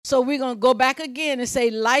So we're going to go back again and say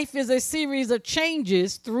life is a series of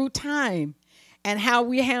changes through time, and how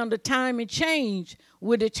we handle time and change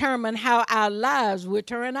will determine how our lives will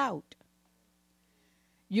turn out.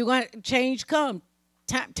 You're going to change come.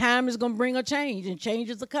 Time is going to bring a change, and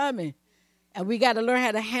changes are coming. And we got to learn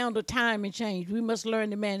how to handle time and change. We must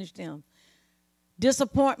learn to manage them.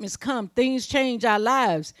 Disappointments come. Things change our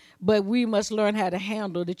lives, but we must learn how to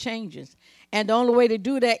handle the changes. And the only way to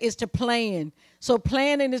do that is to plan. So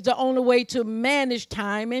planning is the only way to manage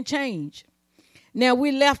time and change. Now,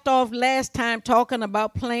 we left off last time talking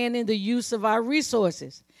about planning the use of our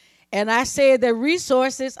resources. And I said that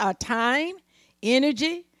resources are time,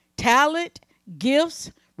 energy, talent,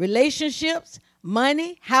 gifts, relationships,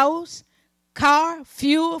 money, house, car,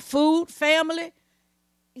 fuel, food, family.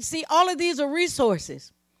 You see, all of these are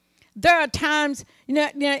resources. There are times,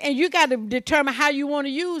 and you got to determine how you want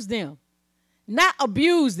to use them. Not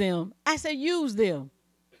abuse them. I say use them.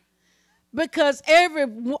 Because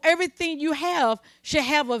everything you have should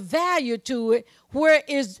have a value to it where it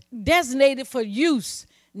is designated for use,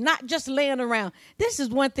 not just laying around. This is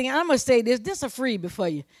one thing. I'm going to say this. This is a freebie for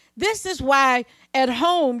you. This is why at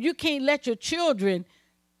home you can't let your children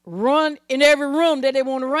run in every room that they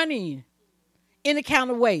want to run in any kind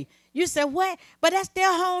of way. You say, what? But that's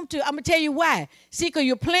their home too. I'm going to tell you why. See, because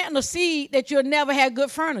you're planting a seed that you'll never have good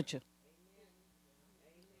furniture.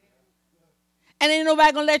 And ain't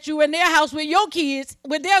nobody going to let you in their house with your kids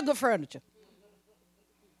with their good furniture.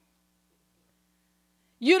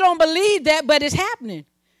 You don't believe that, but it's happening.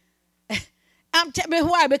 I'm telling you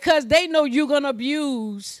why. Because they know you're going to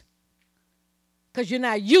abuse because you're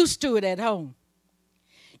not used to it at home.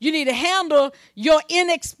 You need to handle your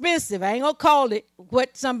inexpensive, I ain't going to call it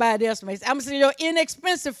what somebody else may say. I'm going to say your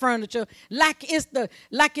inexpensive furniture like it's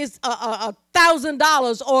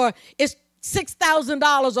 $1,000 or it's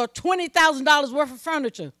 $6,000 or $20,000 worth of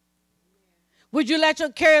furniture. Would you let your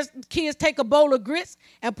kids take a bowl of grits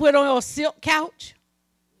and put on a silk couch?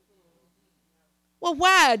 Well,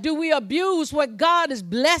 why do we abuse what God has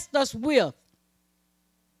blessed us with?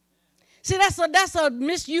 See, that's a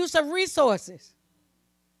misuse of resources.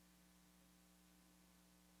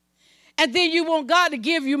 And then you want God to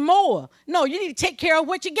give you more. No, you need to take care of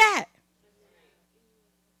what you got,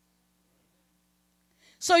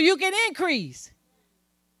 so you can increase.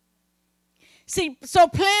 See, so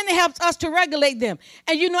planning helps us to regulate them.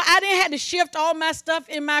 And I didn't have to shift all my stuff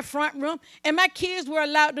in my front room. And my kids were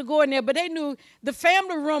allowed to go in there, but they knew the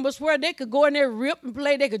family room was where they could go in there, rip and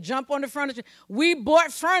play. They could jump on the furniture. We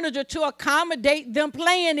bought furniture to accommodate them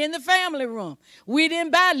playing in the family room. We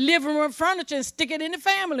didn't buy living room furniture and stick it in the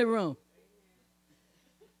family room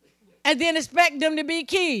and then expect them to be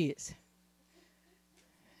kids.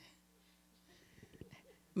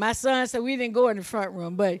 My son said we didn't go in the front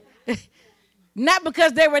room, but not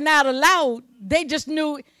because they were not allowed. They just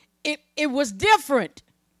knew it was different.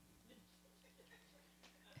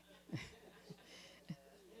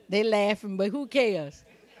 They laughing, but who cares?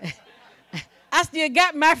 I still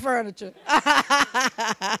got my furniture.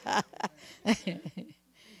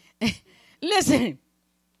 Listen,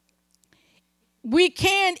 we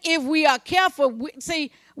can if we are careful.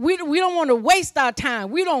 We don't want to waste our time.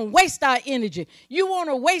 We don't waste our energy. You want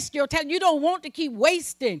to waste your time. You don't want to keep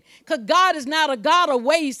wasting, because God is not a God of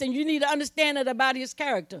waste, and you need to understand that about his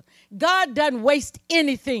character. God doesn't waste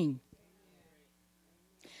anything.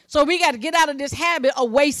 So we got to get out of this habit of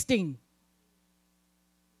wasting.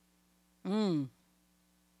 You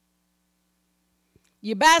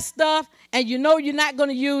buy stuff and you know you're not going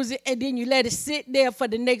to use it, and then you let it sit there for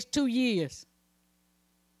the next 2 years.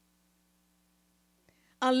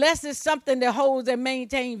 Unless it's something that holds and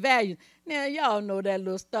maintains value. Now, y'all know that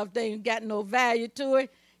little stuff, they ain't got no value to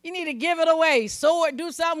it. You need to give it away, sow it,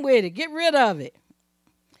 do something with it, get rid of it.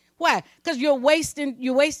 Why? Because you're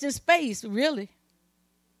wasting space, really.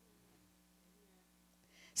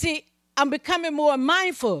 See, I'm becoming more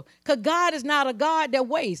mindful, because God is not a God that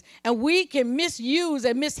wastes. And we can misuse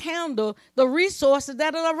and mishandle the resources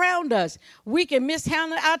that are around us. We can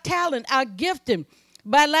mishandle our talent, our gifting,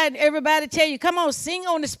 by letting everybody tell you, come on, sing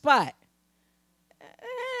on the spot.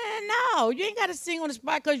 No, you ain't got to sing on the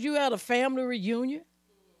spot because you at a family reunion.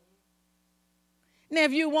 Now,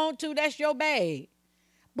 if you want to, that's your bag.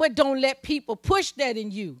 But don't let people push that in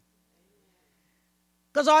you,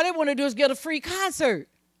 because all they want to do is get a free concert.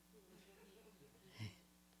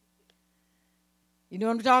 You know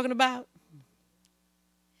what I'm talking about?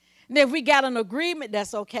 And if we got an agreement,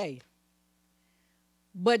 that's okay.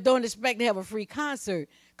 But don't expect to have a free concert,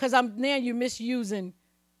 because now you're misusing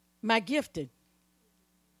my gifting.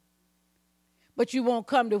 But you won't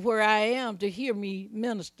come to where I am to hear me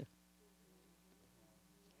minister.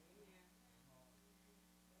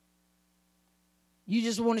 You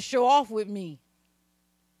just want to show off with me.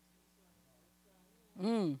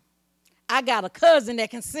 I got a cousin that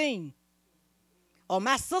can sing. Or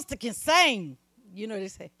my sister can sing. You know, they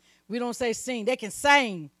say, we don't say sing, they can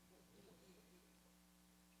sing.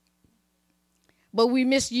 But we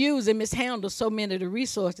misuse and mishandle so many of the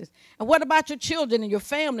resources. And what about your children and your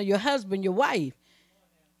family, your husband, your wife?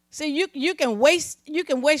 See, you can waste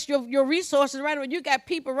your resources right around. You got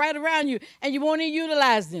people right around you, and you won't even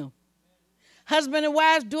utilize them. Husband and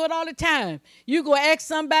wives do it all the time. You go ask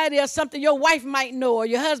somebody or something your wife might know or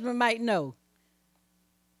your husband might know.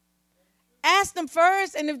 Ask them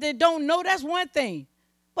first, and if they don't know, that's one thing.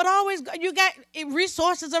 But always, you got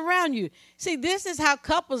resources around you. See, this is how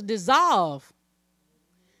couples dissolve.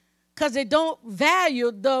 Because they don't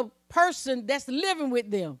value the person that's living with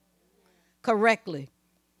them correctly.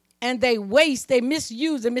 And they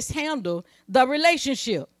misuse, and mishandle the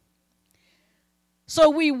relationship. So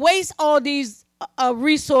we waste all these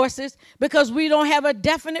resources because we don't have a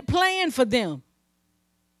definite plan for them.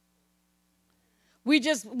 We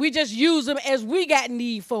just use them as we got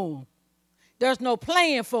need for them. There's no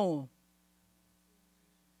plan for them.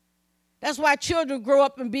 That's why children grow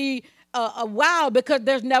up and be wild, because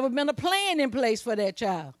there's never been a plan in place for that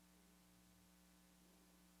child.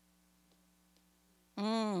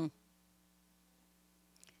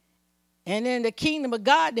 And in the kingdom of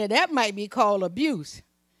God, that might be called abuse.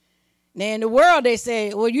 Now, in the world, they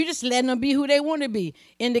say, well, you just letting them be who they want to be.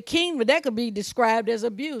 In the kingdom, that could be described as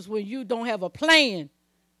abuse when you don't have a plan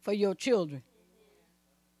for your children.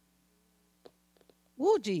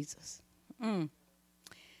 Woo, Jesus.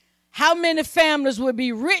 How many families would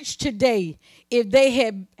be rich today if they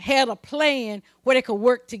had a plan where they could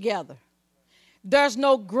work together? There's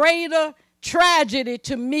no greater tragedy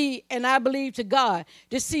to me, and I believe to God,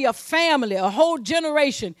 to see a family, a whole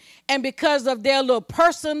generation, and because of their little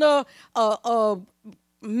personal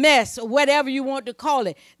mess, or whatever you want to call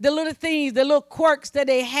it, the little things, the little quirks that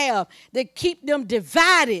they have that keep them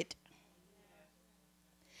divided.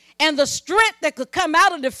 And the strength that could come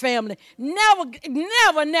out of the family,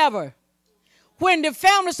 never, when the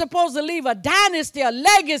family's supposed to leave a dynasty, a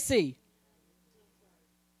legacy.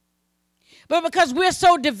 But because we're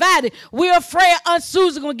so divided, we're afraid Aunt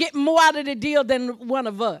Susie going to get more out of the deal than one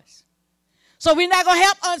of us. So we're not going to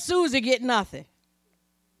help Aunt Susie get nothing.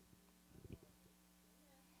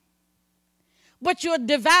 But you're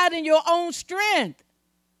dividing your own strength.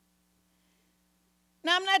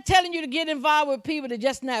 Now, I'm not telling you to get involved with people that are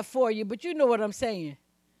just not for you, but you know what I'm saying.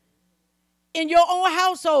 In your own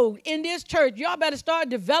household, in this church, y'all better start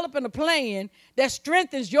developing a plan that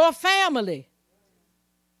strengthens your family.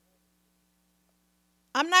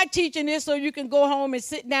 I'm not teaching this so you can go home and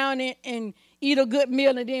sit down and eat a good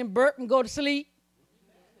meal and then burp and go to sleep.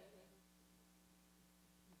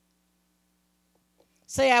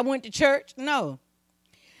 Say I went to church. No.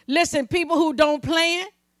 Listen, people who don't plan,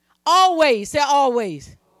 always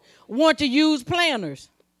want to use planners.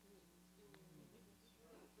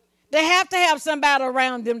 They have to have somebody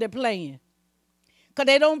around them that plan, because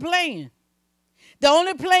they don't plan. The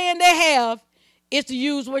only plan they have is to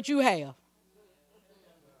use what you have.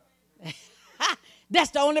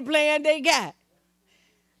 That's the only plan they got.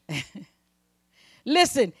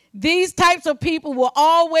 Listen, these types of people will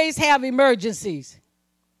always have emergencies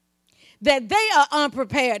that they are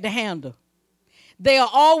unprepared to handle. They are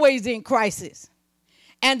always in crisis.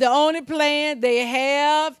 And the only plan they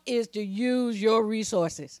have is to use your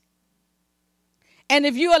resources. And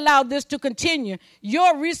if you allow this to continue,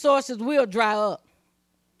 your resources will dry up.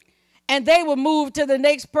 And they will move to the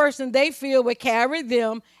next person they feel will carry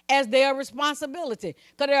them as their responsibility.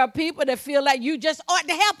 Because there are people that feel like you just ought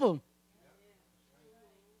to help them.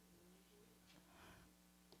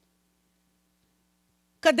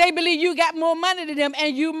 Because they believe you got more money than them,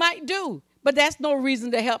 and you might do. But that's no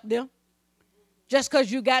reason to help them just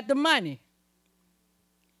because you got the money.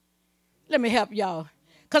 Let me help y'all.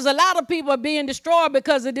 Because a lot of people are being destroyed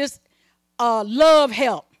because of this love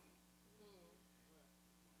help.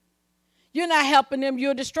 You're not helping them,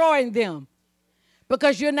 you're destroying them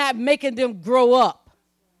because you're not making them grow up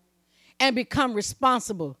and become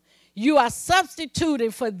responsible. You are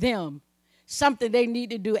substituting for them something they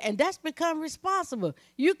need to do, and that's become responsible.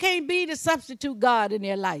 You can't be the substitute God in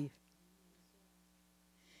their life.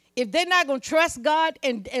 If they're not going to trust God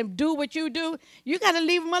and do what you do, you got to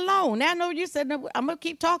leave them alone. Now, I know you said, no, I'm going to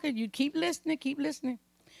keep talking. You keep listening.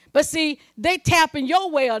 But see, they tapping your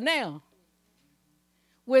well now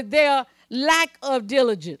with their lack of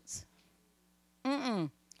diligence.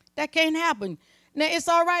 That can't happen. Now, it's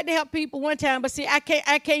all right to help people one time, but see, I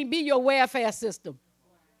can't be your welfare system.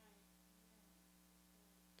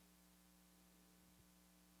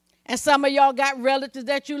 And some of y'all got relatives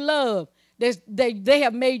that you love. They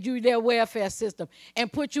have made you their welfare system and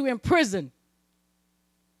put you in prison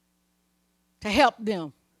to help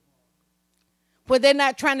them. Where they're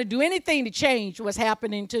not trying to do anything to change what's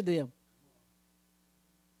happening to them.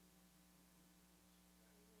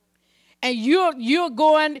 And you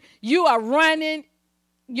are running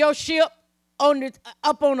your ship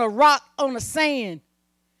up on a rock, on the sand,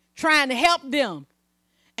 trying to help them.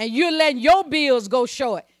 And you're letting your bills go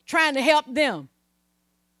short, trying to help them.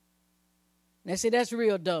 Now, see, that's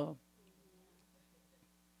real dumb.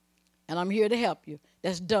 And I'm here to help you.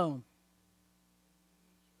 That's dumb.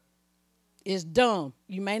 It's dumb.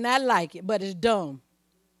 You may not like it, but it's dumb.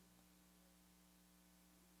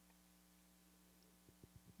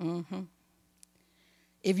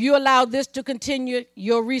 If you allow this to continue,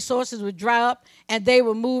 your resources will dry up and they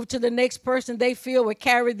will move to the next person they feel will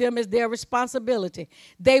carry them as their responsibility.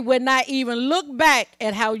 They will not even look back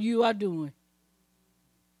at how you are doing.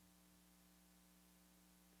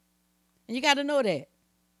 And you got to know that.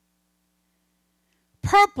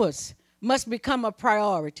 Purpose must become a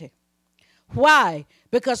priority. Why?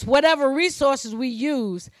 Because whatever resources we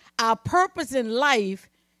use, our purpose in life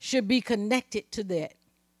should be connected to that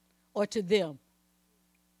or to them.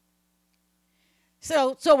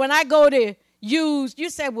 So when I go to use, you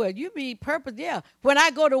said, well, you be purpose. Yeah. When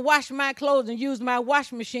I go to wash my clothes and use my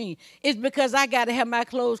washing machine, it's because I got to have my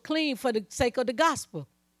clothes clean for the sake of the gospel.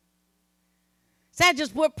 So I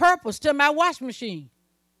just put purpose to my washing machine.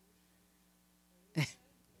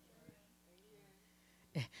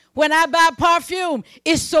 When I buy perfume,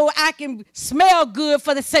 it's so I can smell good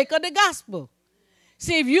for the sake of the gospel.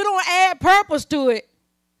 See, if you don't add purpose to it,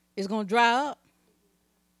 it's going to dry up.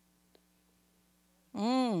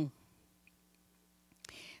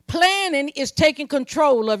 Planning is taking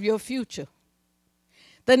control of your future.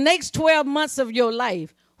 The next 12 months of your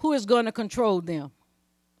life, who is going to control them?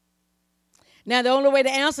 Now, the only way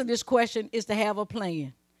to answer this question is to have a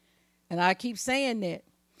plan. And I keep saying that.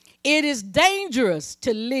 It is dangerous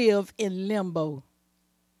to live in limbo.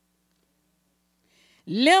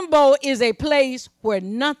 Limbo is a place where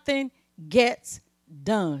nothing gets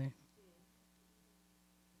done.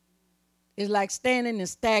 It's like standing in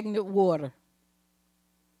stagnant water.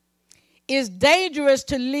 It's dangerous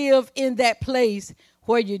to live in that place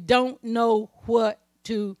where you don't know what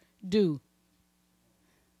to do.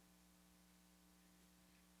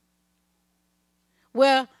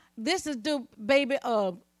 Well, this is due, baby.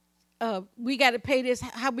 We got to pay this.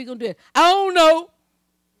 How we going to do it? I don't know.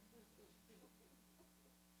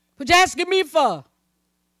 What you asking me for?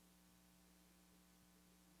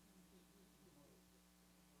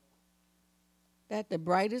 That's the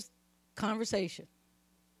brightest conversation.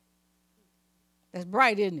 That's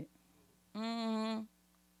bright, isn't it? Mm-hmm.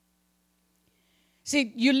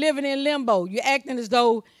 See, you're living in limbo. You're acting as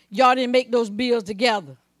though y'all didn't make those bills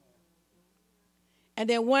together. And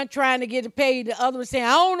then one trying to get it paid, the other one saying,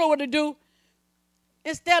 I don't know what to do.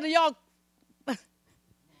 Instead of y'all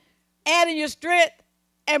adding your strength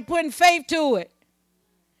and putting faith to it.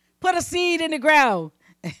 Put a seed in the ground.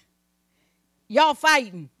 Y'all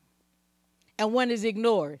fighting. And one is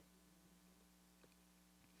ignoring.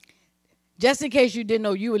 Just in case you didn't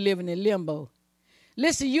know, you were living in limbo.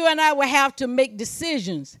 Listen, you and I will have to make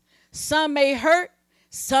decisions. Some may hurt.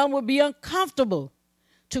 Some will be uncomfortable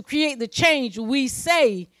to create the change we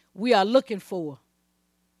say we are looking for.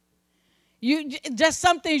 Just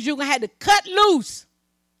some things you're going to have to cut loose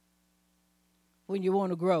when you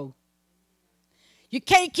want to grow. You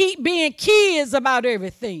can't keep being kids about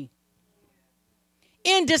everything.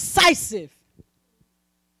 Indecisive.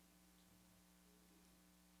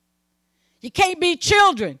 You can't be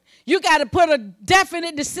children. You got to put a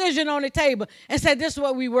definite decision on the table and say, this is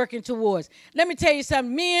what we're working towards. Let me tell you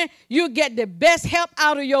something. Men, you get the best help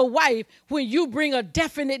out of your wife when you bring a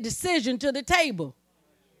definite decision to the table.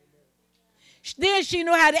 Then she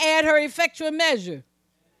know how to add her effectual measure.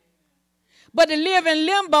 But to live in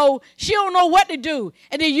limbo, she don't know what to do.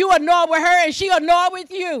 And then you annoy with her and she annoy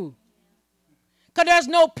with you. Because there's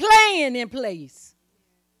no plan in place.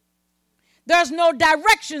 There's no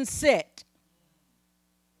direction set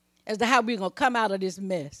as to how we're going to come out of this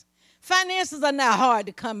mess. Finances are not hard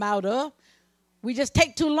to come out of. We just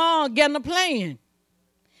take too long getting a plan.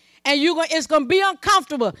 And it's going to be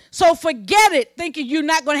uncomfortable. So forget it, thinking you're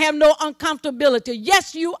not going to have no uncomfortability.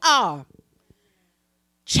 Yes, you are.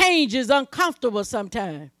 Change is uncomfortable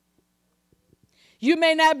sometimes. You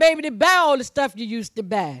may not be able to buy all the stuff you used to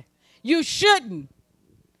buy. You shouldn't,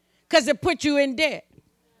 because it put you in debt.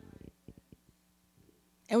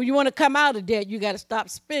 And when you want to come out of debt, you got to stop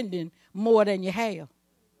spending more than you have.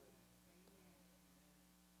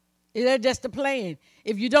 That's just the plan.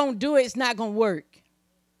 If you don't do it, it's not going to work.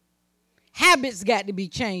 Habits got to be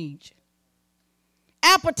changed.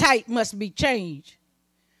 Appetite must be changed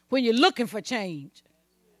when you're looking for change.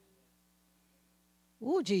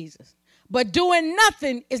 Ooh, Jesus. But doing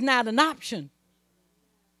nothing is not an option.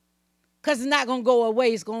 Because it's not going to go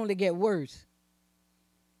away. It's going to only get worse.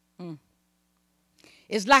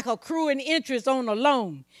 It's like accruing interest on a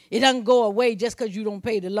loan. It doesn't go away just because you don't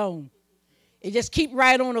pay the loan. It just keep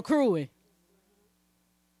right on accruing.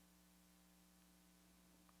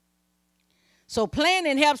 So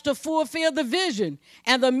planning helps to fulfill the vision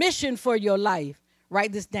and the mission for your life.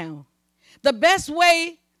 Write this down. The best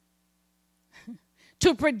way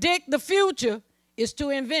to predict the future is to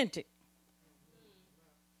invent it.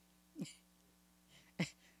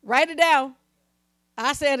 Write it down.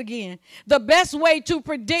 I say it again. The best way to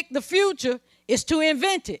predict the future is to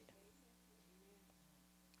invent it.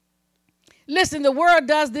 Listen, the world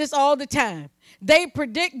does this all the time. They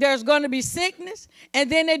predict there's going to be sickness,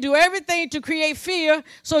 and then they do everything to create fear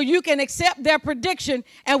so you can accept their prediction.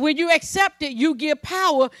 And when you accept it, you give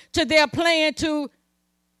power to their plan to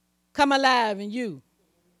come alive in you.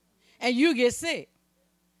 And you get sick.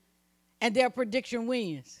 And their prediction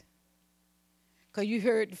wins. Because you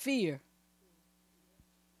heard the fear.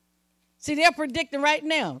 See, they're predicting right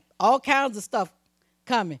now all kinds of stuff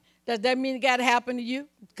coming. Does that mean it got to happen to you?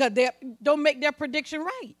 Because they don't make their prediction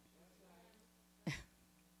right.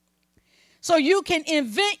 So you can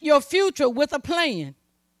invent your future with a plan.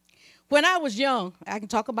 When I was young, I can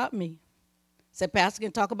talk about me. Said Pastor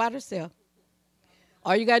can talk about herself.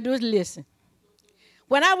 All you got to do is listen.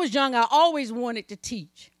 When I was young, I always wanted to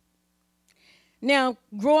teach. Now,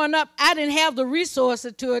 growing up, I didn't have the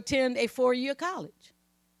resources to attend a 4-year college.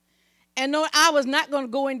 And no, I was not going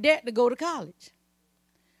to go in debt to go to college.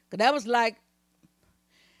 Because that was like,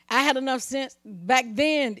 I had enough sense back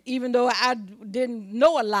then, even though I didn't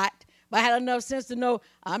know a lot, but I had enough sense to know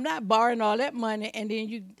I'm not borrowing all that money. And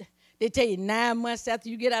then they tell you 9 months after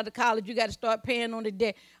you get out of college, you got to start paying on the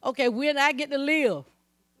debt. Okay, when I get to live?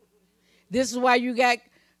 This is why you got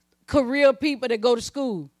career people that go to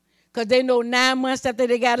school. Because they know 9 months after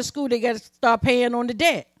they got to school, they got to start paying on the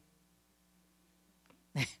debt.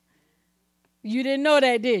 You didn't know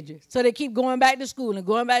that, did you? So they keep going back to school and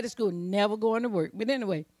going back to school, never going to work. But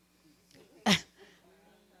anyway,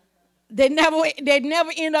 they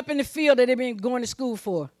never end up in the field that they've been going to school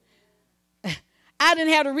for. I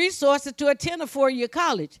didn't have the resources to attend a 4-year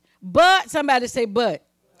college. But, somebody say but.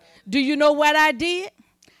 Do you know what I did?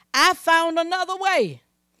 I found another way.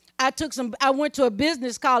 I went to a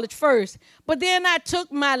business college first, but then I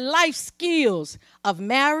took my life skills of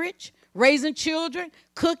marriage, raising children,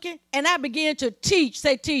 cooking, and I began to teach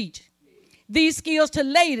these skills to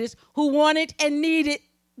ladies who wanted and needed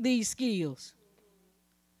these skills.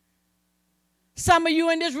 Some of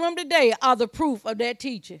you in this room today are the proof of that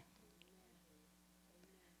teaching.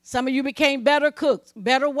 Some of you became better cooks,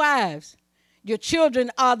 better wives. Your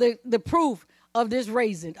children are the proof of this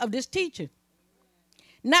raising, of this teaching.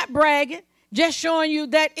 Not bragging, just showing you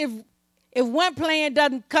that if one plan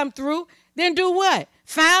doesn't come through, then do what?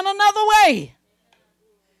 Find another way.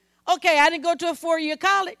 Okay, I didn't go to a 4-year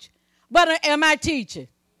college, but am I teaching?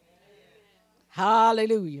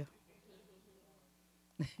 Hallelujah.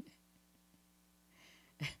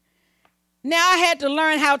 Now I had to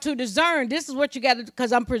learn how to discern. This is what you got to do,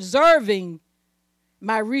 because I'm preserving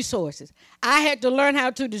my resources. I had to learn how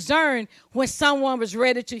to discern when someone was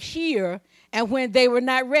ready to hear and when they were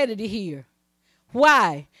not ready to hear.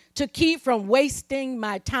 Why? To keep from wasting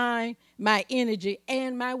my time, my energy,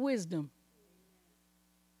 and my wisdom.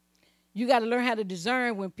 You got to learn how to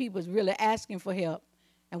discern when people's really asking for help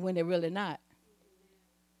and when they're really not.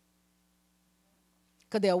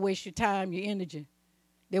 Because they'll waste your time, your energy.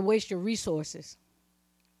 They'll waste your resources.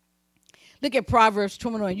 Look at Proverbs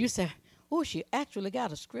 21. You say, oh, she actually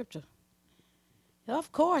got a scripture.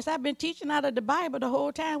 Of course, I've been teaching out of the Bible the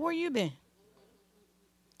whole time. Where you been?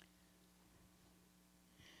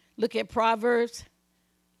 Look at Proverbs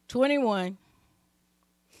 21.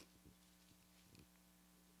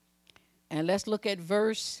 And let's look at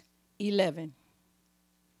verse 11.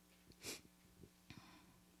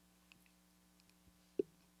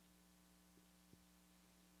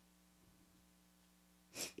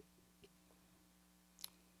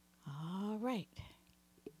 All right.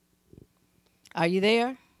 Are you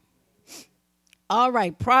there? All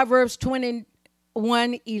right. Proverbs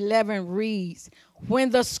 21:11 reads,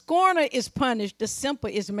 when the scorner is punished, the simple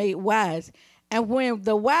is made wise. And when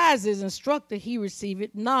the wise is instructed, he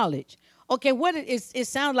receiveth knowledge. Okay, what it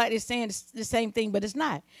sounds like it's saying the same thing, but it's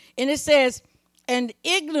not. And it says, an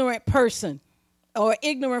ignorant person, or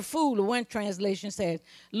ignorant fool, one translation says,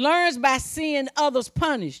 learns by seeing others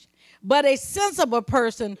punished, but a sensible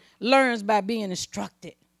person learns by being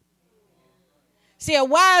instructed. See, a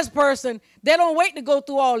wise person, they don't wait to go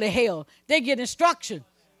through all the hell. They get instruction.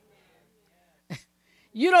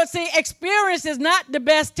 You don't see, experience is not the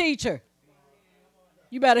best teacher.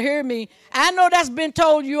 You better hear me. I know that's been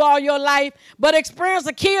told you all your life, but experience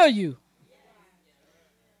will kill you,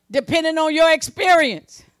 depending on your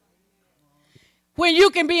experience. When you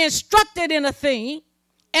can be instructed in a thing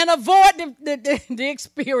and avoid the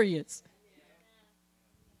experience.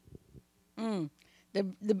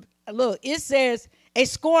 Look, it says a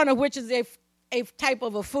scorner, which is a type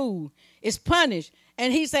of a fool, is punished.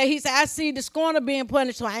 And he said, I see the scorner being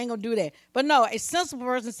punished, so I ain't going to do that. But no, a sensible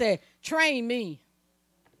person said, train me.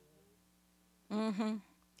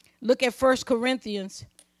 Look at 1 Corinthians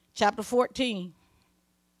chapter 14.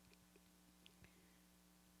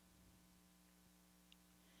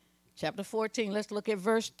 Chapter 14, let's look at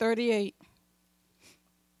verse 38.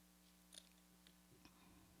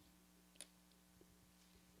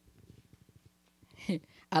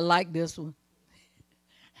 I like this one.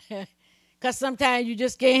 Because sometimes you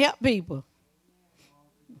just can't help people.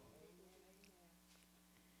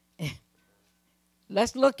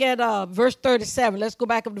 Let's look at verse 37. Let's go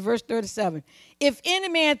back up to verse 37. If any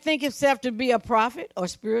man think himself to be a prophet or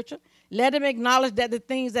spiritual, let him acknowledge that the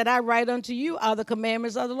things that I write unto you are the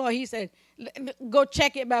commandments of the Lord. He said, go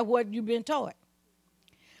check it by what you've been taught.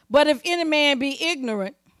 But if any man be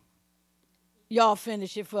ignorant, y'all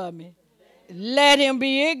finish it for me. Let him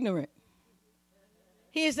be ignorant.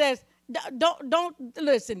 He says, don't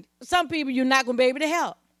listen. Some people you're not going to be able to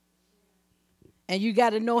help. And you got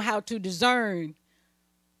to know how to discern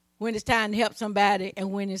when it's time to help somebody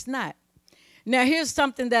and when it's not. Now, here's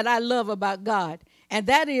something that I love about God. And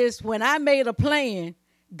that is when I made a plan,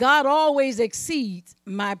 God always exceeds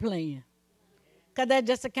my plan. Because that's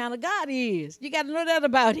just the kind of God he is. You got to know that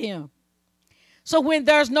about him. So when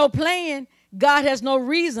there's no plan, God has no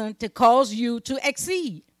reason to cause you to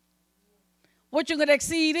exceed. What you going to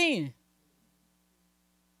exceed in?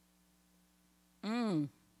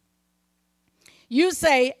 You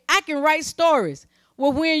say, I can write stories.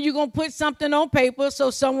 Well, when are you going to put something on paper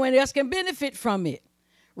so someone else can benefit from it?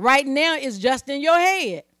 Right now, it's just in your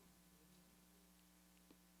head.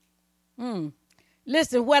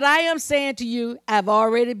 Listen, what I am saying to you, I've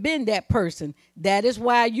already been that person. That is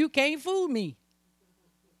why you can't fool me.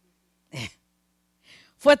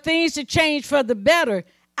 For things to change for the better,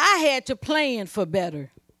 I had to plan for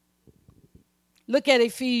better. Look at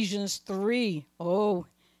Ephesians 3. Oh,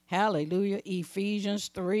 hallelujah. Ephesians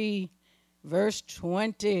 3, verse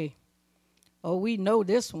 20. Oh, we know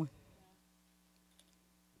this one.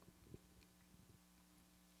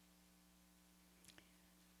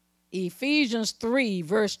 Ephesians 3,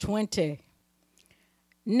 verse 20.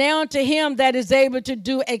 Now to him that is able to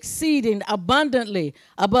do exceeding abundantly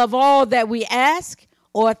above all that we ask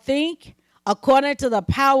or think, according to the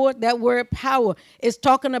power, that word power is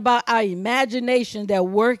talking about our imagination that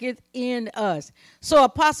worketh in us. So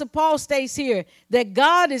Apostle Paul states here that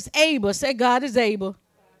God is able, say God is able,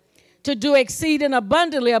 to do exceeding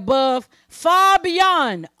abundantly above, far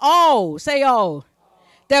beyond all, say all,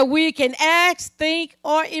 that we can ask, think,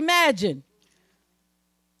 or imagine.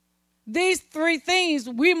 These three things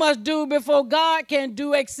we must do before God can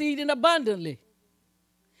do exceeding abundantly.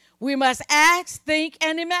 We must ask, think,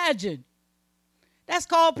 and imagine. That's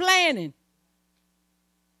called planning.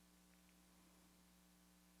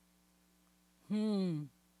 In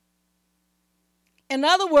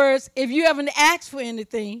other words, if you haven't asked for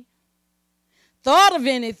anything, thought of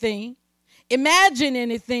anything, imagined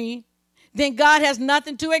anything, then God has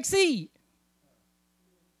nothing to exceed.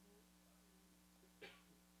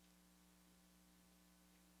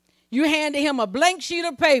 You handed him a blank sheet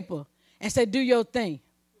of paper and said, do your thing.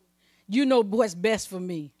 You know what's best for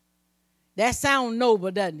me. That sounds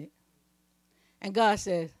noble, doesn't it? And God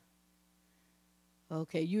says,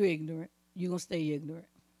 okay, you ignorant. You're going to stay ignorant.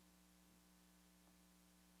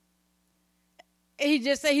 He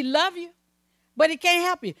just said he love you, but he can't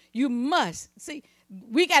help you. You must. See,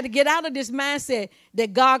 we got to get out of this mindset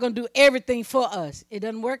that God going to do everything for us. It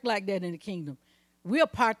doesn't work like that in the kingdom. We're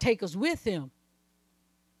partakers with him.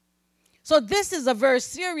 So this is a very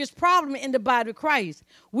serious problem in the body of Christ.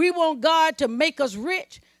 We want God to make us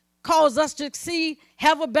rich, cause us to succeed,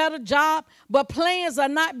 have a better job, but plans are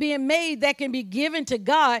not being made that can be given to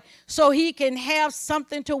God so he can have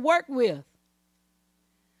something to work with.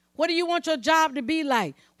 What do you want your job to be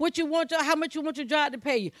like? How much you want your job to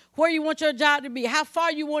pay you? Where you want your job to be? How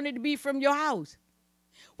far you want it to be from your house?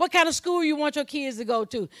 What kind of school you want your kids to go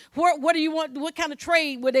to? What do you want? What kind of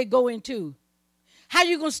trade would they go into? How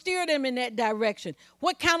you going to steer them in that direction?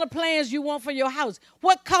 What kind of plans you want for your house?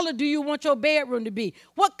 What color do you want your bedroom to be?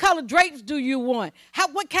 What color drapes do you want?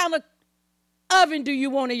 What kind of oven do you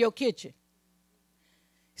want in your kitchen?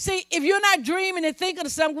 See, if you're not dreaming and thinking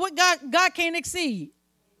of something, what God can't exceed.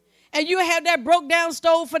 And you have that broke down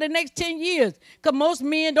stove for the next 10 years. Because most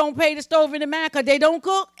men don't pay the stove in the mind because they don't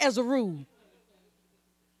cook as a rule.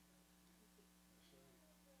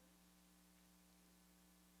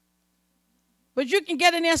 But you can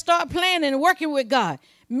get in there and start planning and working with God.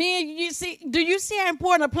 Men, do you see how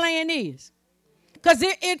important a plan is? Because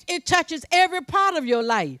it touches every part of your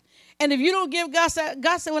life. And if you don't give God said,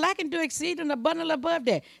 well, I can do exceeding abundantly above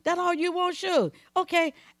that. That's all you want, sure.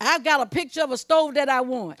 Okay, I've got a picture of a stove that I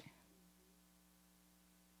want.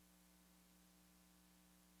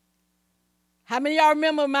 How many of y'all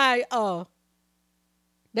remember my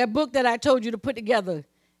that book that I told you to put together,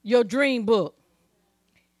 your dream book?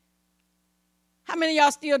 How many of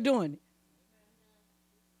y'all still doing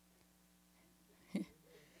it?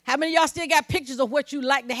 How many of y'all still got pictures of what you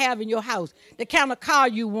like to have in your house, the kind of car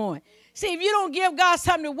you want? See, if you don't give God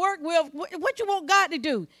something to work with, what you want God to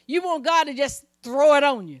do? You want God to just throw it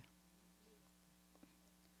on you.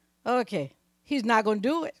 Okay, he's not going to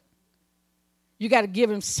do it. You got to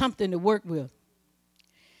give him something to work with.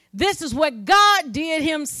 This is what God did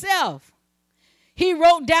himself. He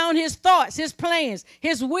wrote down his thoughts, his plans,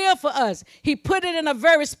 his will for us. He put it in a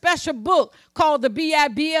very special book called the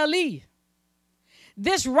Bible.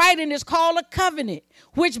 This writing is called a covenant,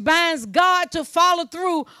 which binds God to follow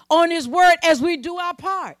through on his word as we do our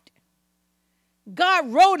part.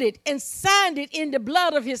 God wrote it and signed it in the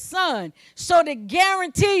blood of his son so to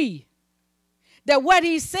guarantee that what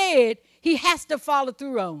he said, he has to follow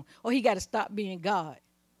through on, or he got to stop being God.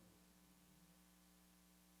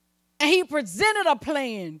 And he presented a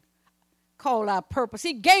plan called our purpose.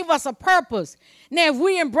 He gave us a purpose. Now, if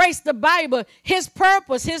we embrace the Bible, his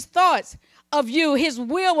purpose, his thoughts of you, his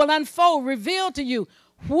will unfold, reveal to you,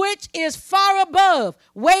 which is far above,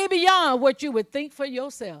 way beyond what you would think for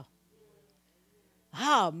yourself.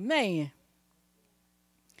 Oh, man.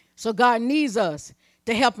 So God needs us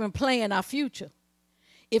to help him plan our future.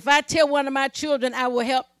 If I tell one of my children I will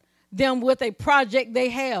help them with a project they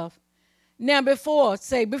have, now before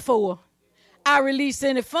I release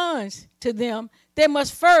any funds to them, they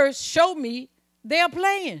must first show me their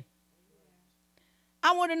plan.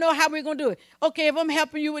 I want to know how we're going to do it. Okay, if I'm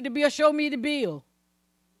helping you with the bill, show me the bill.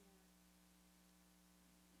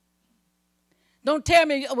 Don't tell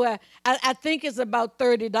me, well, I think it's about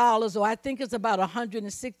 $30 or I think it's about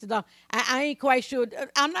 $160. I ain't quite sure.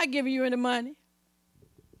 I'm not giving you any money.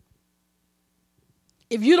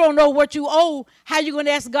 If you don't know what you owe, how are you going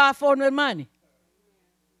to ask God for the money?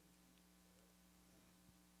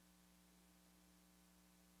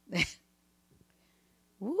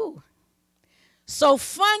 Woo. So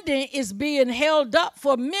funding is being held up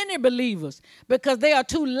for many believers because they are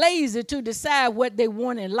too lazy to decide what they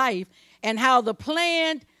want in life and how the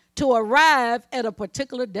plan to arrive at a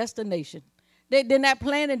particular destination. They're not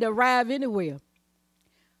planning to arrive anywhere.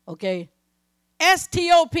 Okay.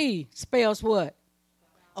 STOP spells what?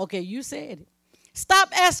 Okay, you said it.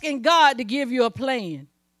 Stop asking God to give you a plan.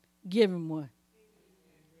 Give him one.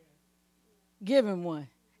 Give him one.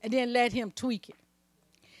 And then let him tweak it.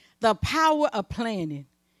 The power of planning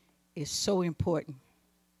is so important.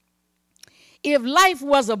 If life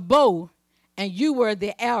was a bow and you were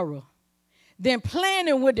the arrow, then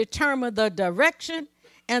planning would determine the direction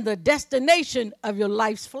and the destination of your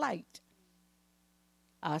life's flight.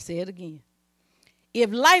 I'll say it again.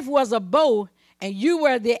 If life was a bow and you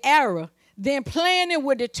were the arrow, then planning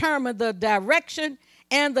would determine the direction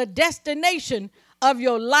and the destination of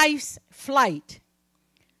your life's flight.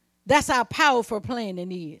 That's how powerful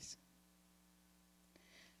planning is.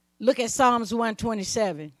 Look at Psalms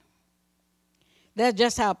 127. That's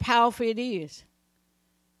just how powerful it is.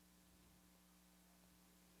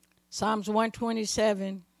 Psalms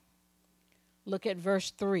 127, look at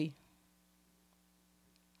verse 3.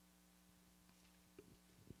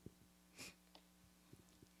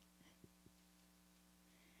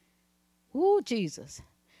 Ooh, Jesus.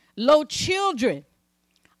 Lo, children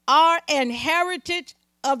are an heritage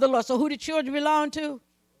of the Lord. So who do children belong to?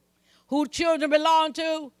 Who children belong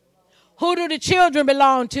to? Who do the children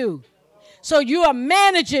belong to? So you are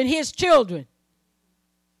managing his children.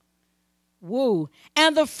 Woo.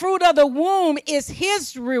 And the fruit of the womb is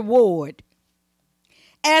his reward.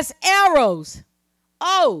 As arrows,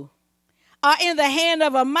 are in the hand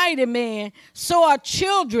of a mighty man, so are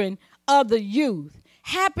children of the youth.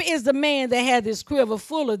 Happy is the man that has his quiver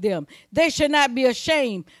full of them. They shall not be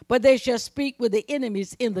ashamed, but they shall speak with the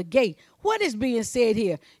enemies in the gate. What is being said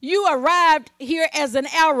here? You arrived here as an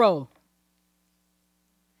arrow,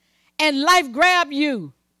 and life grabbed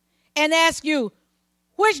you and asked you,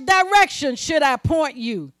 which direction should I point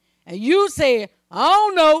you? And you said, I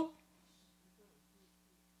don't know.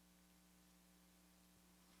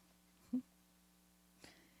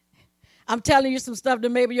 I'm telling you some stuff that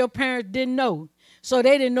maybe your parents didn't know. So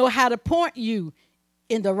they didn't know how to point you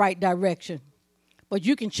in the right direction. But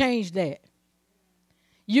you can change that.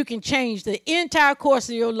 You can change the entire course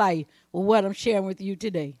of your life with what I'm sharing with you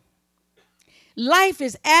today. Life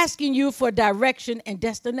is asking you for direction and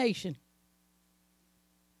destination.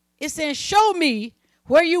 It's saying, show me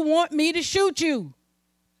where you want me to shoot you.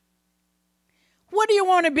 What do you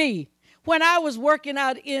want to be? When I was working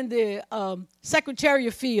out in the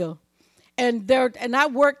secretariat field, and I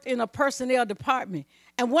worked in a personnel department,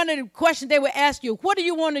 and one of the questions they would ask you, what do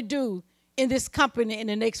you want to do in this company in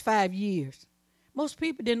the next 5 years? Most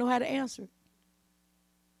people didn't know how to answer it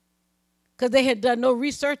because they had done no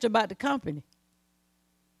research about the company.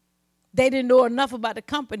 They didn't know enough about the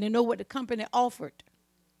company to know what the company offered.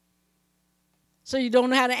 So you don't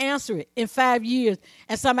know how to answer it in 5 years.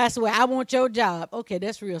 And somebody said, well, I want your job. Okay,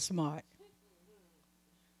 that's real smart.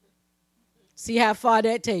 See how far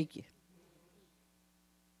that take you.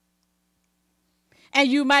 And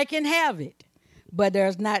you might can have it. But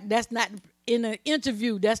that's not in an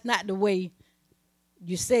interview, that's not the way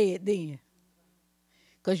you say it then.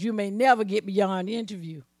 Because you may never get beyond the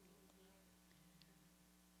interview.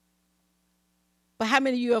 But how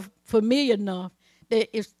many of you are familiar enough that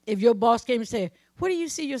if your boss came and said, where do you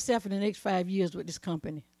see yourself in the next 5 years with this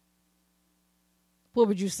company? What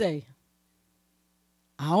would you say?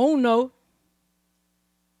 I don't know.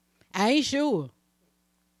 I ain't sure.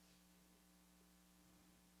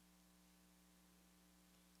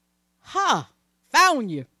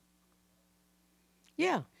 Found you.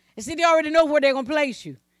 Yeah. And see, they already know where they're going to place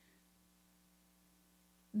you.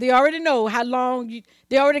 They already know how long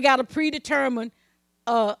they already got a predetermined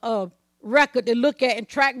record to look at and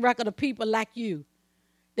track record of people like you.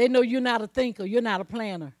 They know you're not a thinker. You're not a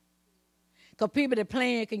planner. Because people that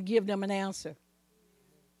plan can give them an answer.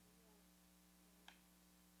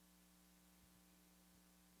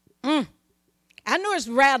 I know it's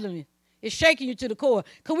rattling. It's shaking you to the core.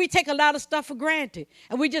 Because we take a lot of stuff for granted.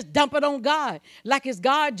 And we just dump it on God. Like it's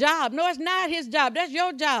God's job. No, it's not his job. That's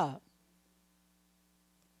your job.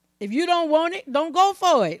 If you don't want it, don't go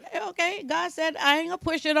for it. Okay, God said, I ain't going to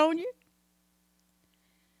push it on you.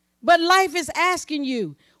 But life is asking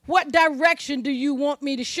you, what direction do you want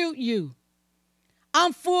me to shoot you?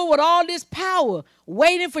 I'm full with all this power,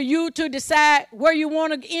 waiting for you to decide where you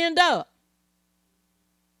want to end up.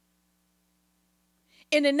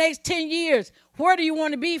 In the next 10 years, where do you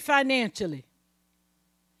want to be financially?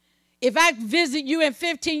 If I visit you in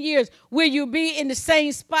 15 years, will you be in the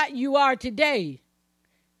same spot you are today?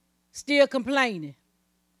 Still complaining,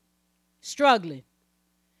 struggling.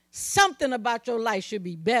 Something about your life should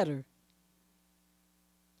be better.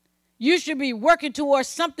 You should be working towards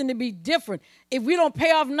something to be different. If we don't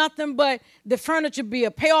pay off nothing but the furniture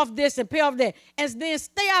bill, pay off this and pay off that, and then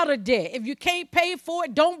stay out of debt. If you can't pay for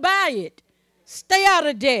it, don't buy it. Stay out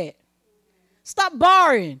of debt. Stop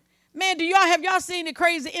borrowing. Man, have y'all seen the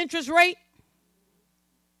crazy interest rate?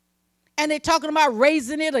 And they're talking about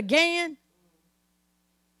raising it again.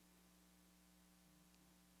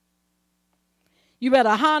 You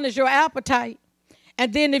better harness your appetite.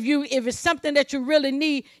 And then if it's something that you really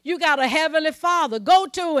need, you got a heavenly Father. Go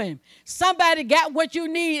to him. Somebody got what you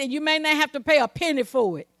need, and you may not have to pay a penny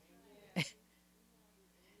for it.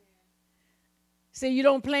 See, you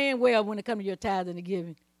don't plan well when it comes to your tithe and the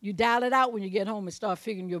giving. You dial it out when you get home and start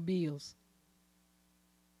figuring your bills.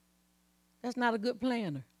 That's not a good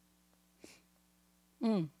planner.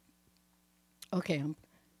 Okay.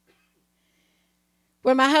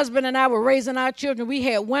 When my husband and I were raising our children, we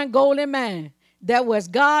had one goal in mind. That was,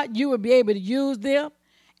 God, you would be able to use them,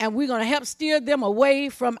 and we're going to help steer them away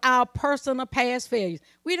from our personal past failures.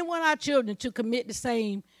 We didn't want our children to commit the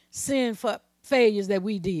same sin for failures that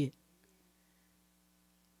we did.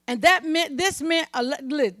 And this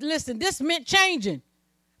meant changing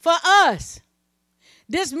for us.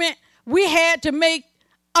 This meant we had to make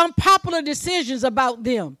unpopular decisions about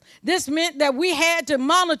them. This meant that we had to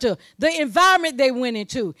monitor the environment they went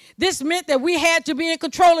into. This meant that we had to be in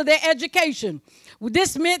control of their education.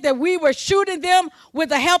 This meant that we were shooting them with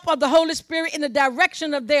the help of the Holy Spirit in the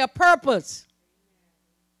direction of their purpose.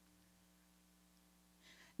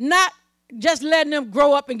 Not just letting them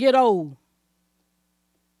grow up and get old.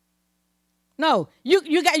 No,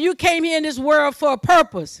 you came here in this world for a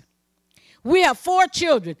purpose. We have 4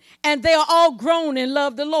 children, and they are all grown and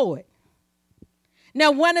love the Lord.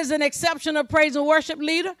 Now, one is an exceptional praise and worship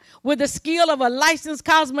leader with the skill of a licensed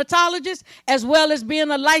cosmetologist, as well as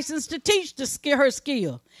being a license to teach her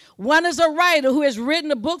skill. One is a writer who has written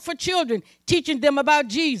a book for children, teaching them about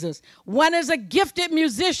Jesus. One is a gifted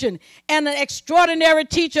musician and an extraordinary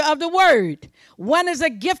teacher of the word. One is a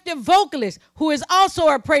gifted vocalist who is also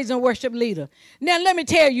a praise and worship leader. Now, let me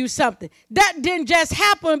tell you something. That didn't just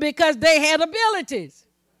happen because they had abilities.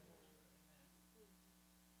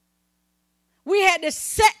 We had to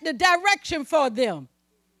set the direction for them.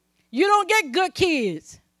 You don't get good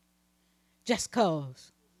kids just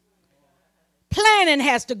cause. Planning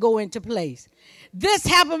has to go into place. This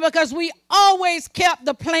happened because we always kept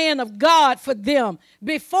the plan of God for them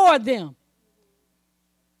before them.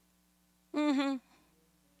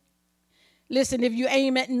 Listen, if you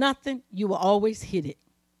aim at nothing, you will always hit it.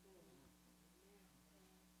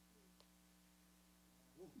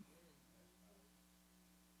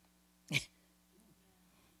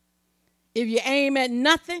 If you aim at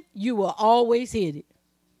nothing, you will always hit it.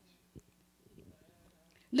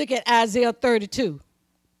 Look at Isaiah 32.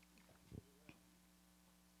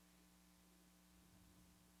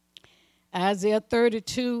 Isaiah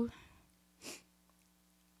 32,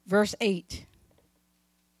 verse 8.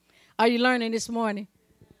 Are you learning this morning?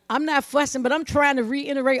 I'm not fussing, but I'm trying to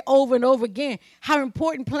reiterate over and over again how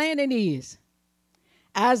important planning is.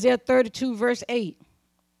 Isaiah 32, verse 8.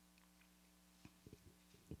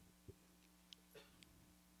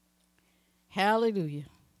 Hallelujah.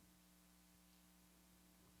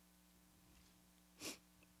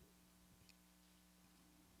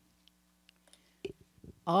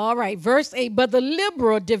 All right, verse 8. But the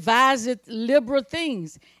liberal deviseth liberal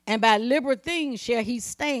things, and by liberal things shall he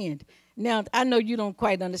stand. Now, I know you don't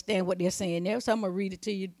quite understand what they're saying there, so I'm going to read it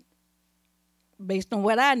to you based on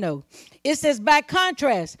what I know. It says, by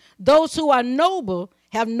contrast, those who are noble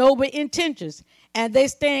have noble intentions, and they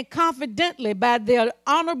stand confidently by their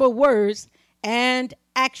honorable words and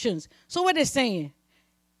actions. So what it's saying?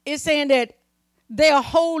 It's saying that they are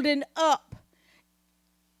holding up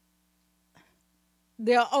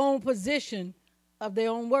their own position of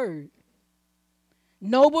their own word.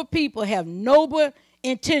 Noble people have noble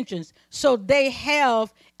intentions, so they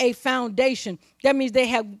have a foundation. That means they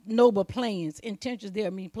have noble plans. Intentions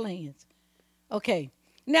there mean plans. Okay.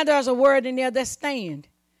 Now there's a word in there that stand.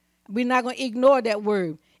 We're not going to ignore that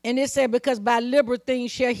word. And it said, because by liberal things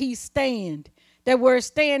shall he stand. That word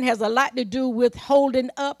stand has a lot to do with holding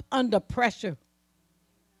up under pressure.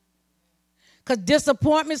 Because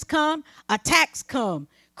disappointments come, attacks come,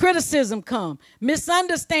 criticism come,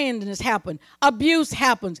 misunderstandings happen, abuse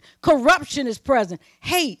happens, corruption is present,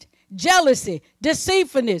 hate, jealousy,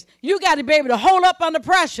 deceitfulness. You got to be able to hold up under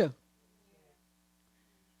pressure.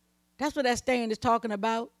 That's what that stand is talking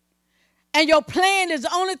about. And your plan is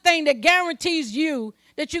the only thing that guarantees you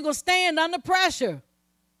that you're going to stand under pressure.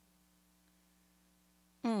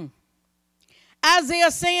 Isaiah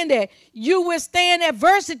saying that you withstand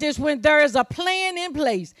adversities when there is a plan in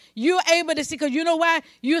place. You're able to see, because you know why?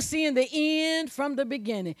 You're seeing the end from the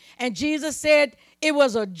beginning. And Jesus said it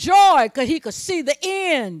was a joy because he could see the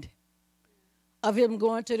end of him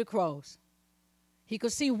going to the cross. He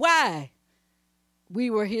could see why we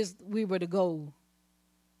were the goal.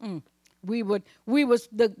 We was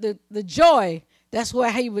the joy. That's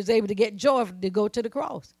why he was able to get joy to go to the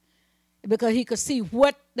cross. Because he could see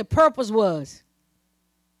what the purpose was.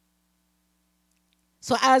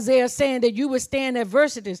 So Isaiah is saying that you withstand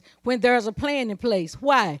adversities when there's a plan in place.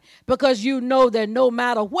 Why? Because you know that no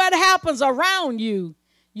matter what happens around you,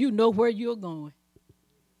 you know where you're going.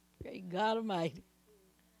 Great God Almighty.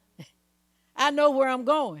 I know where I'm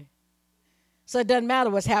going. So it doesn't matter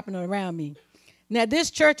what's happening around me. Now,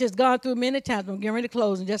 this church has gone through many times. I'm getting ready to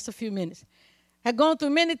close in just a few minutes. Have gone through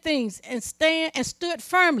many things and stood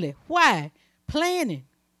firmly. Why? Planning.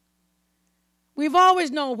 We've always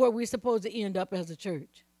known where we're supposed to end up as a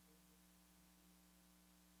church.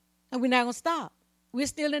 And we're not going to stop. We're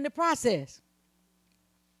still in the process.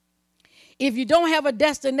 If you don't have a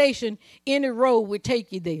destination, any road will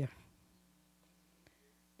take you there.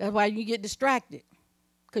 That's why you get distracted,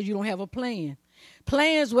 because you don't have a plan.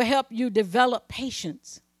 Plans will help you develop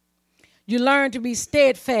patience. You learn to be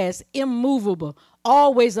steadfast, immovable,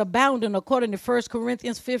 always abounding, according to 1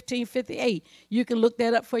 Corinthians 15:58. You can look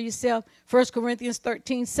that up for yourself. 1 Corinthians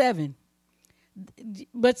 13:7.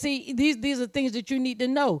 But see, these are things that you need to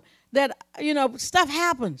know. That, stuff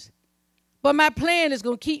happens. But my plan is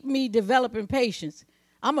going to keep me developing patience.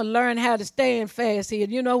 I'm going to learn how to stand fast here.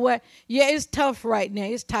 You know what? Yeah, it's tough right now.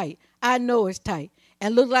 It's tight. I know it's tight.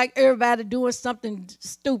 And look like everybody doing something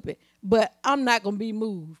stupid. But I'm not going to be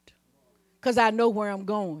moved because I know where I'm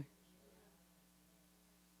going.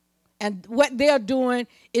 And what they're doing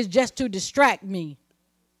is just to distract me.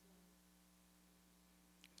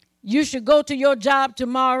 You should go to your job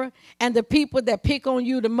tomorrow, and the people that pick on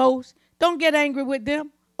you the most, don't get angry with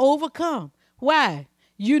them. Overcome. Why?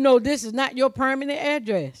 You know this is not your permanent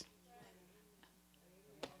address.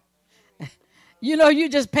 You know you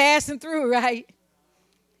just passing through, right?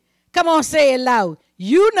 Come on, say it loud.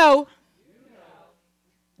 You know.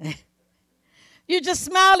 You just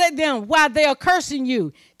smile at them while they are cursing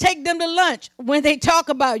you. Take them to lunch when they talk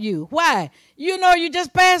about you. Why? You know you're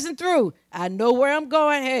just passing through. I know where I'm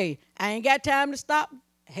going. Hey, I ain't got time to stop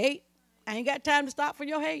hate. I ain't got time to stop for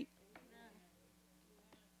your hate.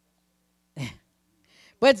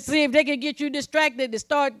 But see, if they can get you distracted to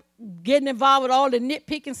start getting involved with all the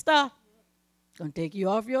nitpicking stuff, it's going to take you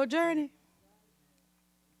off your journey.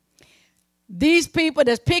 These people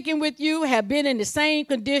that's picking with you have been in the same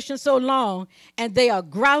condition so long, and they are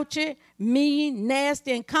grouchy, mean,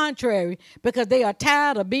 nasty, and contrary because they are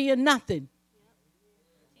tired of being nothing,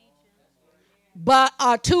 but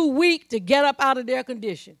are too weak to get up out of their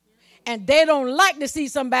condition. And they don't like to see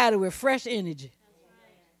somebody with fresh energy.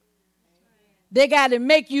 They got to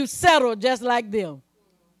make you settle just like them.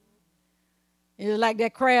 It's like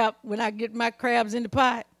that crab, when I get my crabs in the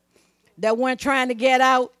pot, that one trying to get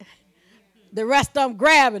out, the rest of them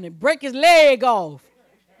grabbing it, break his leg off,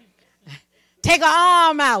 take an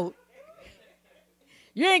arm out.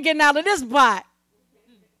 You ain't getting out of this pot.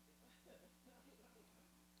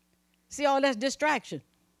 See, all that's distraction.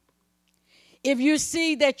 If you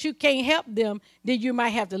see that you can't help them, then you might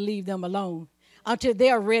have to leave them alone until they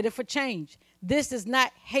are ready for change. This is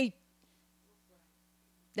not hate.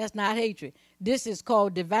 That's not hatred. This is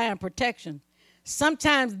called divine protection.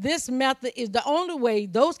 Sometimes this method is the only way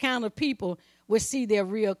those kind of people will see their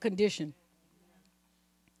real condition.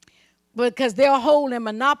 Because they'll hold and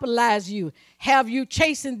monopolize you, have you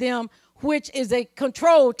chasing them, which is a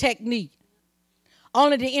control technique,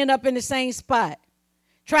 only to end up in the same spot,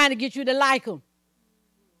 trying to get you to like them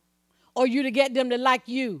or you to get them to like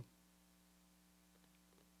you.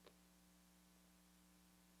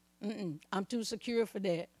 I'm too secure for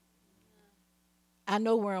that. I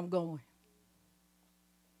know where I'm going.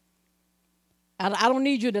 I don't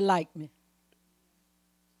need you to like me.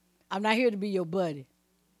 I'm not here to be your buddy.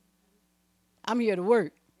 I'm here to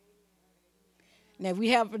work. Now, if we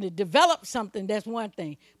happen to develop something, that's one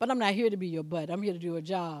thing. But I'm not here to be your buddy. I'm here to do a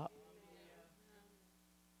job.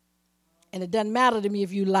 And it doesn't matter to me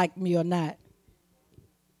if you like me or not.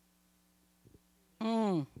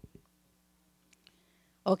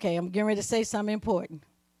 Okay, I'm getting ready to say something important.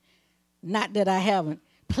 Not that I haven't.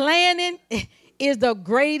 Planning is the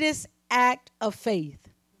greatest act of faith.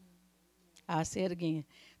 I'll say it again.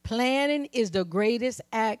 Planning is the greatest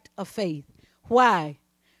act of faith. Why?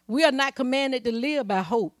 We are not commanded to live by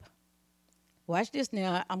hope. Watch this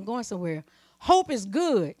now. I'm going somewhere. Hope is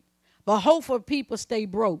good, but hope for people stay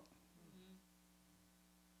broke.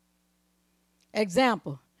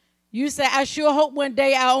 Example. You say, I sure hope one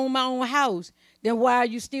day I own my own house. Then why are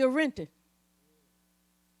you still renting?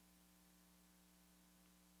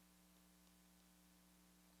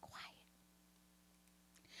 Quiet.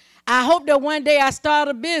 I hope that one day I start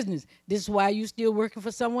a business. This is why you still working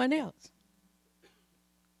for someone else.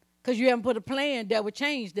 Because you haven't put a plan that would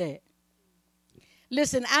change that.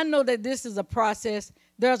 Listen, I know that this is a process.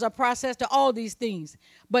 There's a process to all these things.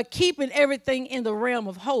 But keeping everything in the realm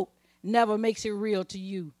of hope never makes it real to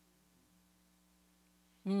you.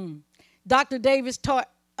 Dr. Davis taught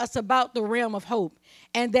us about the realm of hope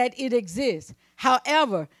and that it exists.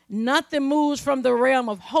 However, nothing moves from the realm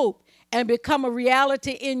of hope and become a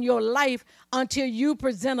reality in your life until you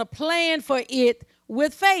present a plan for it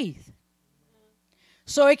with faith.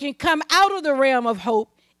 So it can come out of the realm of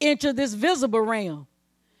hope into this visible realm.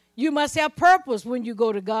 You must have purpose when you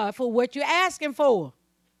go to God for what you're asking for.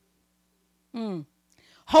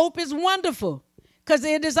 Hope is wonderful. Because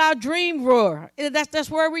it is our dream world. That's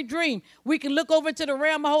where we dream. We can look over to the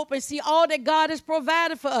realm of hope and see all that God has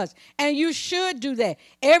provided for us. And you should do that.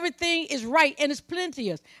 Everything is right and it's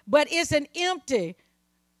plenteous. But it's an empty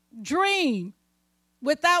dream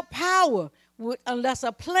without power unless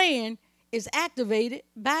a plan is activated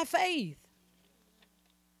by faith.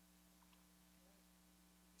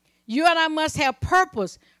 You and I must have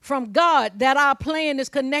purpose from God that our plan is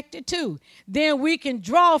connected to. Then we can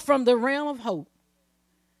draw from the realm of hope.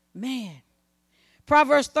 Man.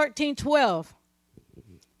 Proverbs 13:12.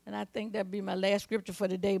 And I think that'd be my last scripture for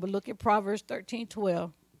today. But look at Proverbs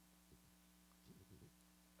 13:12.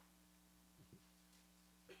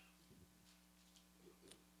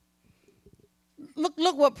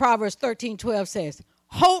 Look what Proverbs 13:12 says.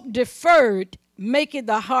 Hope deferred maketh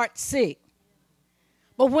the heart sick.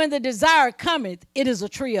 But when the desire cometh, it is a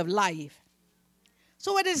tree of life.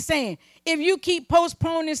 So what is it saying? If you keep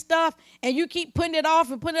postponing stuff and you keep putting it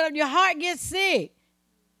off and putting it up, your heart gets sick.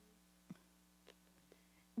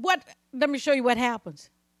 Let me show you what happens.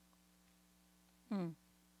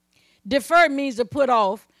 Deferred means to put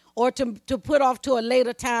off or to put off to a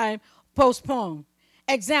later time, postpone.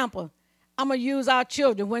 Example, I'm going to use our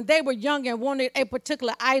children. When they were young and wanted a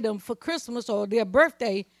particular item for Christmas or their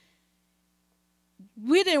birthday,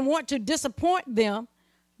 we didn't want to disappoint them,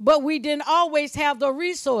 but we didn't always have the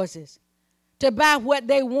resources to buy what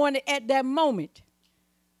they wanted at that moment.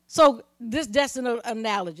 So that's an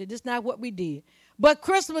analogy. This is not what we did. But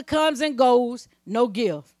Christmas comes and goes, no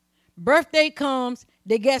gift. Birthday comes,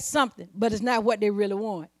 they get something, but it's not what they really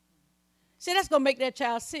want. See, that's going to make that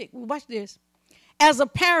child sick. Watch this. As a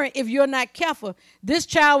parent, if you're not careful, this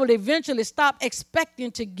child will eventually stop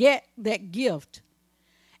expecting to get that gift.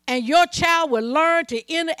 And your child will learn to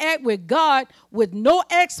interact with God with no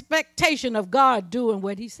expectation of God doing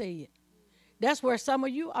what he said. That's where some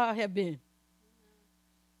of you all have been.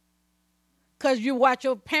 Because you watch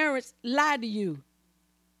your parents lie to you.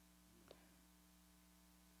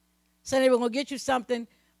 So they were going to get you something,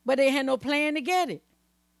 but they had no plan to get it.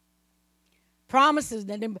 Promises.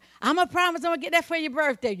 I'm going to promise I'm going to get that for your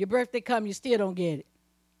birthday. Your birthday comes, you still don't get it.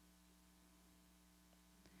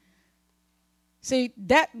 See,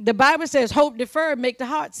 that the Bible says hope deferred make the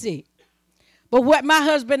heart sick. But what my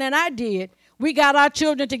husband and I did, we got our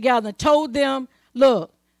children together and told them,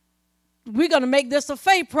 look, we're going to make this a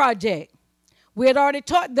faith project. We had already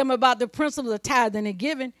taught them about the principles of tithing and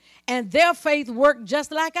giving, and their faith worked just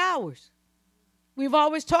like ours. We've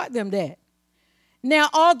always taught them that. Now,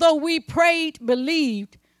 although we prayed,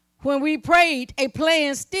 believed, when we prayed, a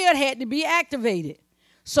plan still had to be activated.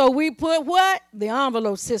 So we put what? The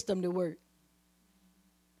envelope system to work.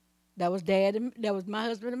 That was that was my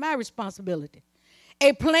husband and my responsibility.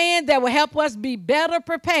 A plan that will help us be better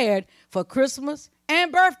prepared for Christmas and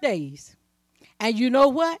birthdays. And you know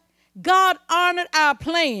what? God honored our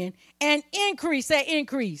plan and increased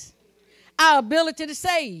our ability to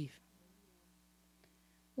save.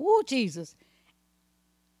 Woo, Jesus.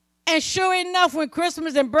 And sure enough, when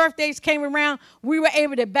Christmas and birthdays came around, we were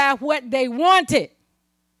able to buy what they wanted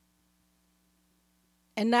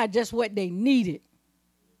and not just what they needed.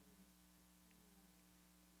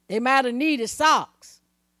 They might have needed socks,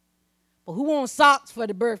 but who wants socks for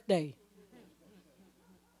the birthday?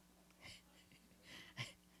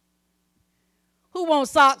 Who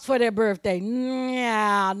wants socks for their birthday?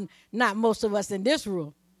 Nah, not most of us in this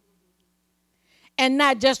room. And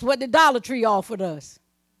not just what the Dollar Tree offered us.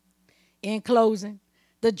 In closing,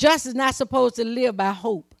 the just is not supposed to live by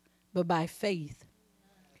hope, but by faith.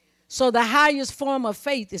 So the highest form of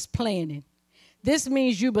faith is planning. This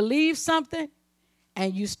means you believe something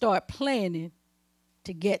and you start planning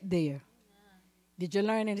to get there. Did you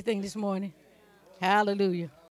learn anything this morning? Hallelujah.